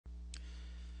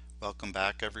Welcome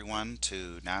back everyone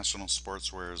to National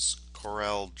Sportswear's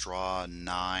CorelDraw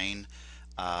 9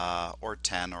 or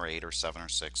 10 or 8 or 7 or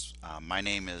 6. My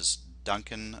name is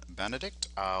Duncan Benedict.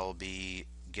 I'll be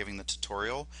giving the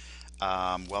tutorial.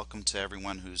 Welcome to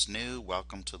everyone who's new.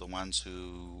 Welcome to the ones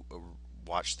who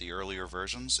watched the earlier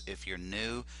versions. If you're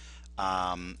new,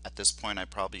 at this point I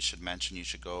probably should mention you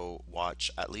should go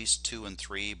watch at least 2 and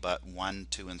 3, but 1,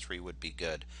 2, and 3 would be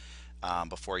good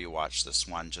before you watch this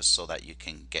one, just so that you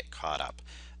can get caught up.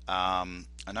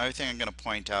 Another thing I'm going to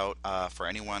point out for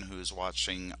anyone who's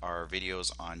watching our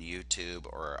videos on YouTube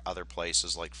or other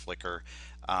places like Flickr,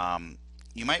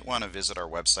 you might want to visit our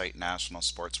website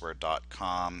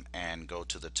nationalsportswear.com and go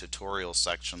to the tutorial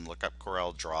section, look up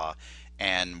CorelDraw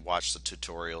and watch the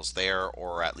tutorials there,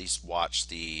 or at least watch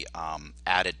the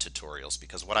added tutorials,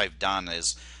 because what I've done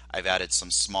is I've added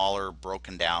some smaller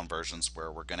broken down versions where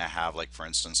we're going to have, like, for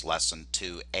instance, lesson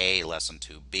 2A, lesson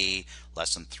 2B,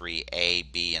 lesson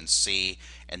 3A, B, and C,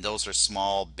 and those are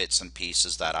small bits and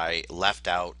pieces that I left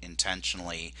out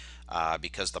intentionally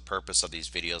because the purpose of these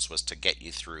videos was to get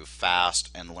you through fast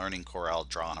and learning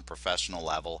CorelDraw on a professional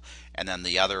level, and then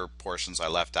the other portions I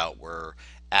left out were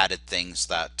added things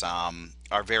that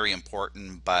are very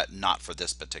important but not for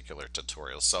this particular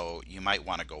tutorial, so you might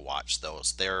want to go watch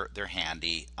those. They're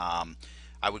handy.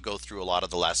 I would go through a lot of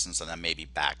the lessons and then maybe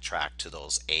backtrack to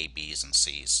those A, B's, and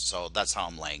C's. So that's how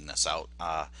I'm laying this out.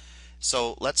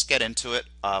 So let's get into it.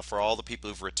 For all the people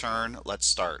who've returned, let's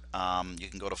start. You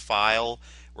can go to File.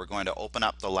 We're going to open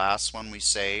up the last one we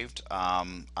saved.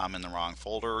 I'm in the wrong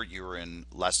folder. You were in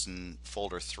lesson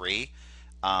folder 3.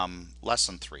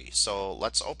 Lesson 3. So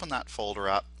let's open that folder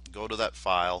up, go to that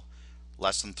file,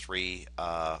 lesson 3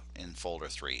 in folder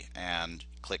 3, and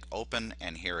click open,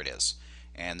 and here it is.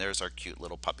 And there's our cute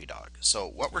little puppy dog. So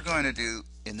what we're going to do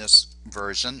in this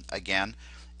version, again,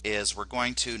 is we're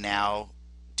going to now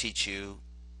teach you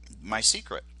my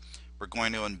secret. We're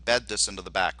going to embed this into the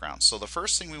background. So the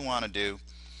first thing we want to do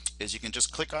is you can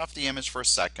just click off the image for a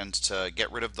second to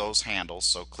get rid of those handles.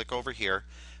 So click over here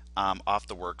off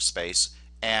the workspace.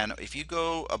 And if you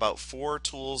go about 4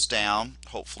 tools down,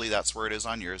 hopefully that's where it is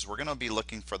on yours, we're going to be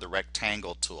looking for the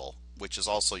rectangle tool, which is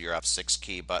also your F6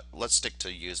 key, but let's stick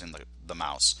to using the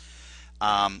mouse.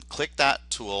 Click that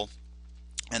tool,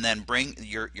 and then bring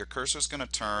your cursor is going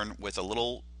to turn with a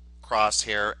little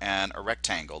crosshair and a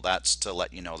rectangle. That's to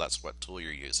let you know that's what tool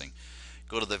you're using.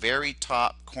 Go to the very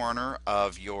top corner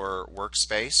of your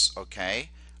workspace, okay,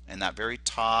 in that very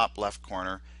top left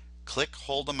corner. Click,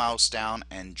 hold the mouse down,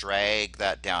 and drag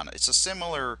that down. It's a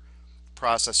similar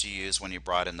process you use when you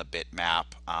brought in the bitmap,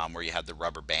 where you had the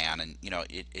rubber band, and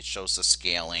it shows the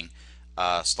scaling.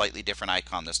 Slightly different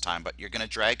icon this time, but you're going to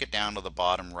drag it down to the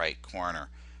bottom right corner,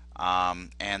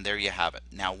 and there you have it.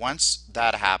 Now once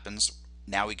that happens,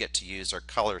 now we get to use our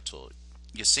color tool.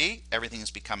 You see, everything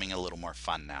is becoming a little more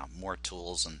fun now, more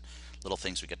tools and little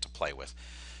things we get to play with.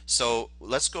 So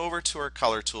let's go over to our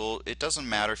color tool. It doesn't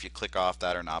matter if you click off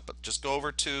that or not, but just go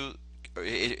over to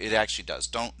it actually does.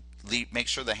 Don't leave, make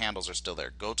sure the handles are still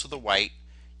there. Go to the white.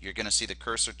 You're going to see the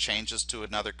cursor changes to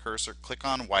another cursor. Click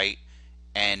on white,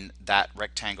 and that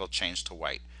rectangle changed to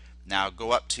white. Now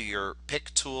go up to your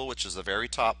pick tool, which is the very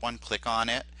top one. Click on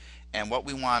it. And what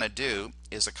we want to do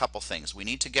is a couple things. We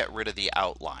need to get rid of the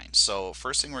outline. So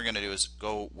first thing we're going to do is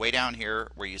go way down here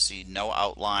where you see no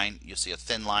outline. You see a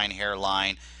thin line,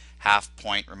 hairline, half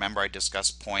point. Remember I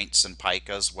discussed points and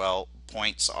picas. Well,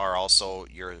 points are also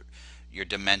your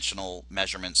dimensional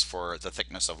measurements for the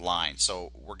thickness of line.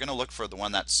 So we're going to look for the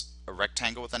one that's a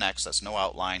rectangle with an X, that's no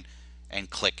outline, and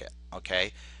click it.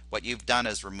 Okay. What you've done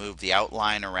is remove the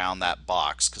outline around that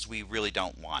box because we really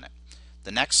don't want it.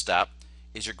 The next step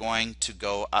is you're going to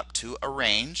go up to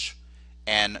Arrange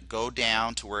and go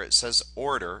down to where it says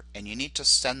Order, and you need to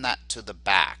send that to the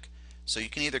back. So you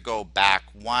can either go back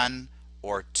 1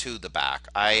 or to the back.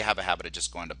 I have a habit of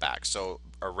just going to back. So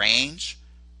Arrange,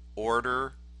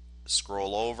 Order,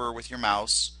 scroll over with your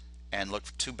mouse and look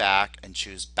to back and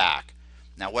choose back.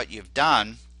 Now what you've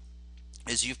done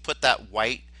is you've put that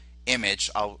white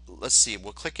image, let's see,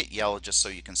 we'll click it yellow just so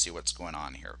you can see what's going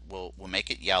on here. We'll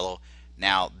make it yellow.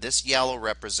 Now this yellow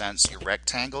represents your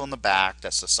rectangle in the back,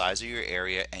 that's the size of your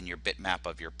area, and your bitmap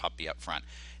of your puppy up front.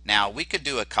 Now we could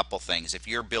do a couple things. If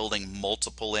you're building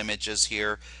multiple images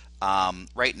here,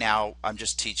 right now I'm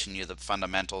just teaching you the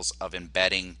fundamentals of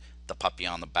embedding the puppy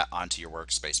on onto your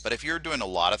workspace. But if you're doing a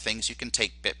lot of things, you can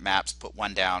take bitmaps, put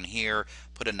one down here,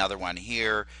 put another one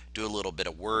here, do a little bit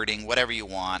of wording, whatever you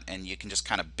want, and you can just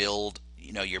kind of build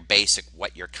your basic,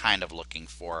 what you're kind of looking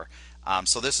for.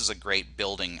 So this is a great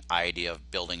building idea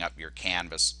of building up your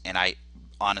canvas, and I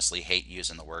honestly hate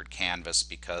using the word canvas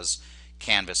because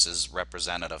canvas is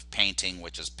representative of painting,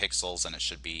 which is pixels, and it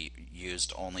should be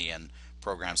used only in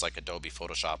programs like Adobe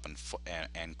Photoshop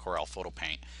and Corel Photo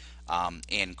Paint.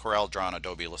 In CorelDraw and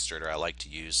Adobe Illustrator, I like to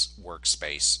use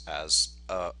workspace as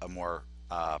a more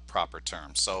proper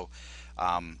term. So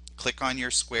click on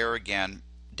your square again.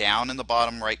 Down in the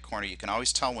bottom right corner, you can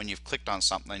always tell when you've clicked on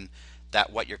something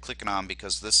that what you're clicking on,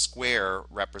 because this square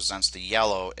represents the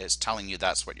yellow, is telling you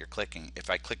that's what you're clicking. If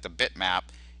I click the bitmap,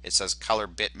 it says color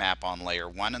bitmap on layer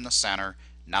 1 in the center,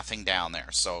 nothing down there.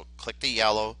 So click the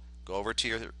yellow, go over to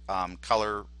your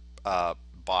color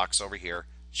box over here,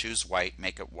 choose white,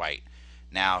 make it white.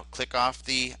 Now click off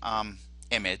the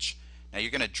image. Now you're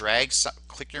going to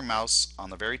click your mouse on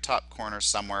the very top corner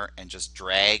somewhere and just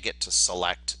drag it to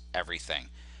select everything.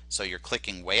 So you're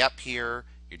clicking way up here,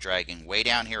 you're dragging way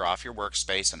down here off your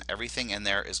workspace, and everything in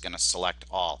there is going to select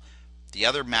all. The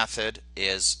other method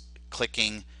is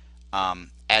clicking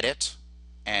edit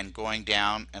and going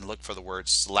down and look for the word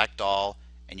select all,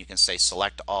 and you can say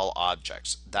select all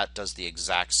objects. That does the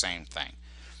exact same thing.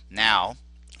 Now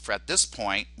at this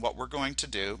point, what we're going to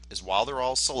do is, while they're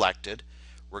all selected,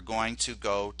 we're going to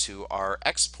go to our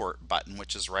export button,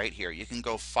 which is right here. You can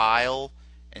go file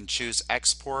and choose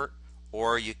export,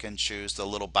 or you can choose the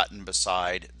little button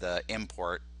beside the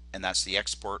import, and that's the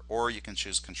export, or you can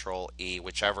choose Control E,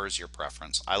 whichever is your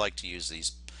preference. I like to use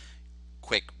these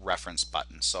quick reference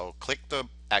buttons. So click the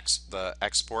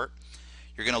export.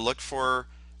 You're going to look for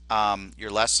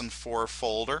your lesson 4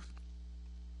 folder,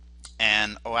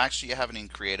 and actually you haven't even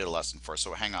created a lesson 4,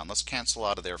 so hang on, let's cancel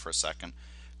out of there for a second.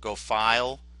 Go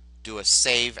file, do a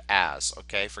save as.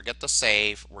 Okay, forget the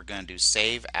save, we're going to do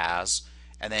save as.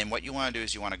 And then what you want to do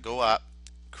is you want to go up,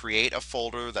 create a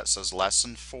folder that says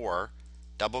lesson 4,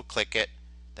 double click it,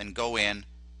 then go in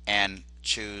and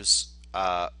choose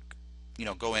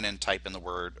go in and type in the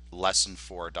word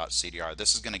lesson4.cdr.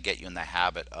 This is going to get you in the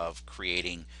habit of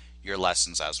creating your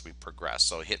lessons as we progress.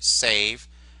 So hit save,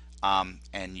 and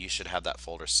you should have that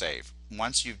folder saved.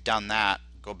 Once you've done that,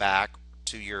 go back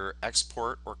to your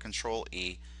export or Control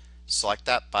E, select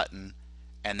that button,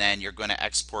 and then you're going to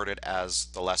export it as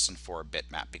the lesson 4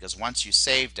 bitmap, because once you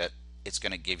saved it, it's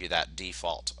going to give you that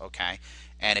default. Okay,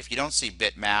 and if you don't see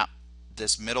bitmap,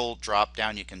 this middle drop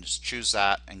down, you can just choose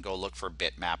that and go look for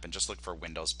bitmap, and just look for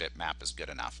Windows bitmap is good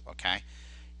enough. Okay,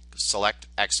 select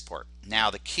export. Now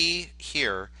the key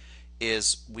here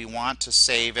is we want to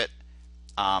save it.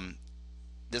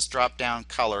 This drop down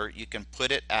color, you can put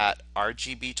it at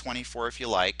RGB 24 if you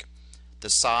like. The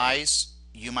size,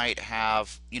 you might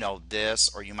have this,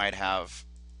 or you might have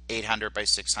 800 by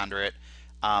 600.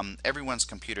 Everyone's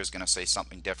computer is going to say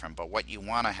something different, but what you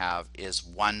want to have is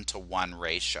 1:1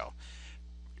 ratio.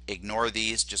 Ignore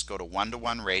these, just go to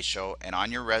 1:1 ratio, and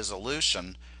on your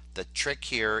resolution, the trick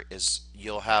here is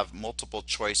you'll have multiple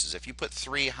choices. If you put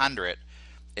 300,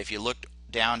 if you look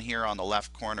down here on the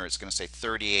left corner, it's going to say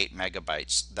 38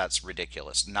 megabytes. That's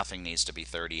ridiculous. Nothing needs to be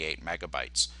 38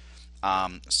 megabytes.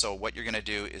 So what you're going to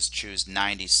do is choose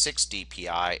 96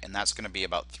 DPI, and that's going to be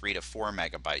about 3 to 4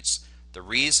 megabytes. The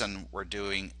reason we're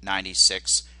doing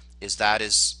 96 is that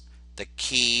is the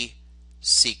key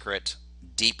secret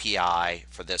DPI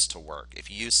for this to work. If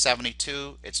you use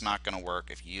 72, it's not going to work.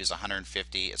 If you use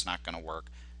 150, it's not going to work.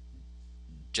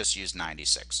 Just use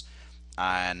 96,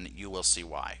 and you will see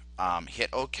why. Hit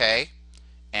OK,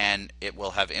 and it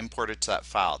will have imported to that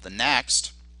file. The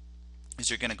next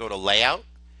is you're going to go to Layout,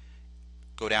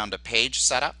 go down to Page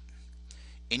Setup.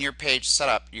 In your page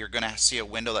setup, you're going to see a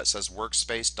window that says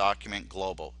Workspace Document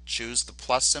Global. Choose the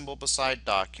plus symbol beside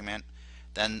Document.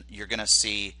 Then you're going to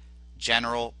see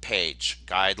General Page,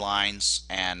 Guidelines,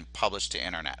 and Publish to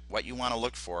Internet. What you want to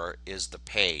look for is the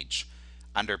page.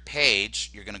 Under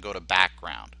Page, you're going to go to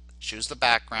Background. Choose the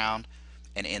background,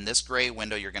 and in this gray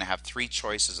window, you're going to have 3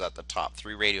 choices at the top,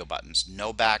 3 radio buttons: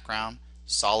 No Background,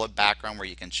 Solid Background, where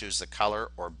you can choose the color,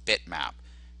 or Bitmap.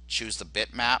 Choose the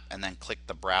bitmap and then click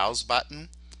the Browse button.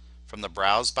 From the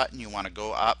Browse button, you want to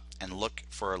go up and look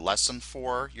for Lesson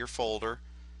 4, your folder.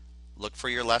 Look for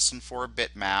your Lesson 4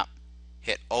 bitmap.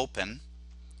 Hit Open,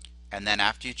 and then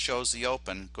after you chose the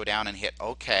Open, go down and hit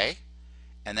OK.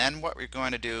 And then what we're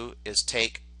going to do is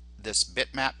take this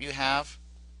bitmap you have,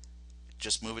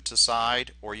 just move it to the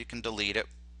side, or you can delete it.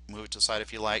 Move it to the side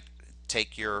if you like.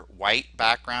 Take your white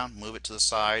background, move it to the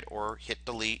side, or hit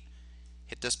Delete.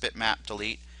 Hit this bitmap,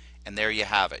 delete. And there you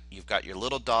have it. You've got your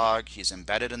little dog. He's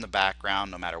embedded in the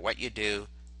background. No matter what you do,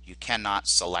 you cannot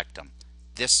select him.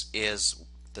 This is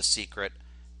the secret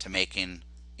to making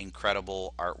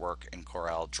incredible artwork in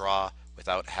CorelDraw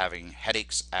without having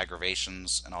headaches,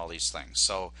 aggravations, and all these things.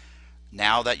 So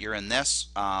now that you're in this,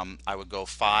 I would go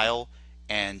File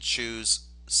and choose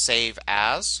Save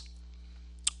As,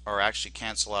 or actually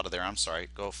cancel out of there, I'm sorry,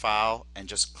 go File and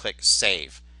just click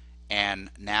Save. And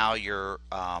now your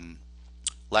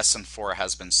lesson 4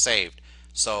 has been saved.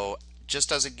 So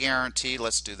just as a guarantee,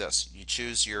 let's do this. You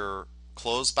choose your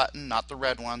close button, not the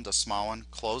red one, the small one.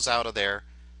 Close out of there,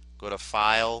 go to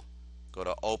File, go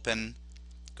to Open,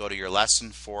 go to your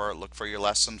lesson 4, look for your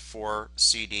lesson 4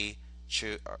 CD,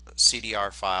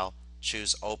 CDR file,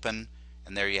 choose Open,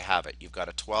 and there you have it. You've got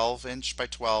a 12-inch by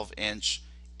 12-inch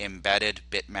embedded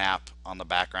bitmap on the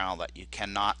background that you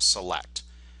cannot select.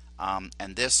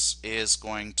 And this is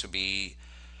going to be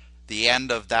the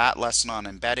end of that lesson on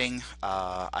embedding.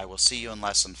 I will see you in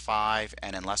lesson 5,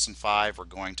 and in lesson 5 we're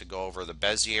going to go over the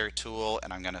Bezier tool,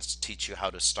 and I'm going to teach you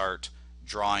how to start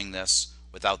drawing this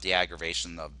without the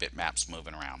aggravation of bitmaps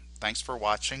moving around. Thanks for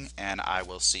watching, and I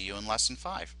will see you in lesson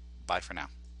 5. Bye for now.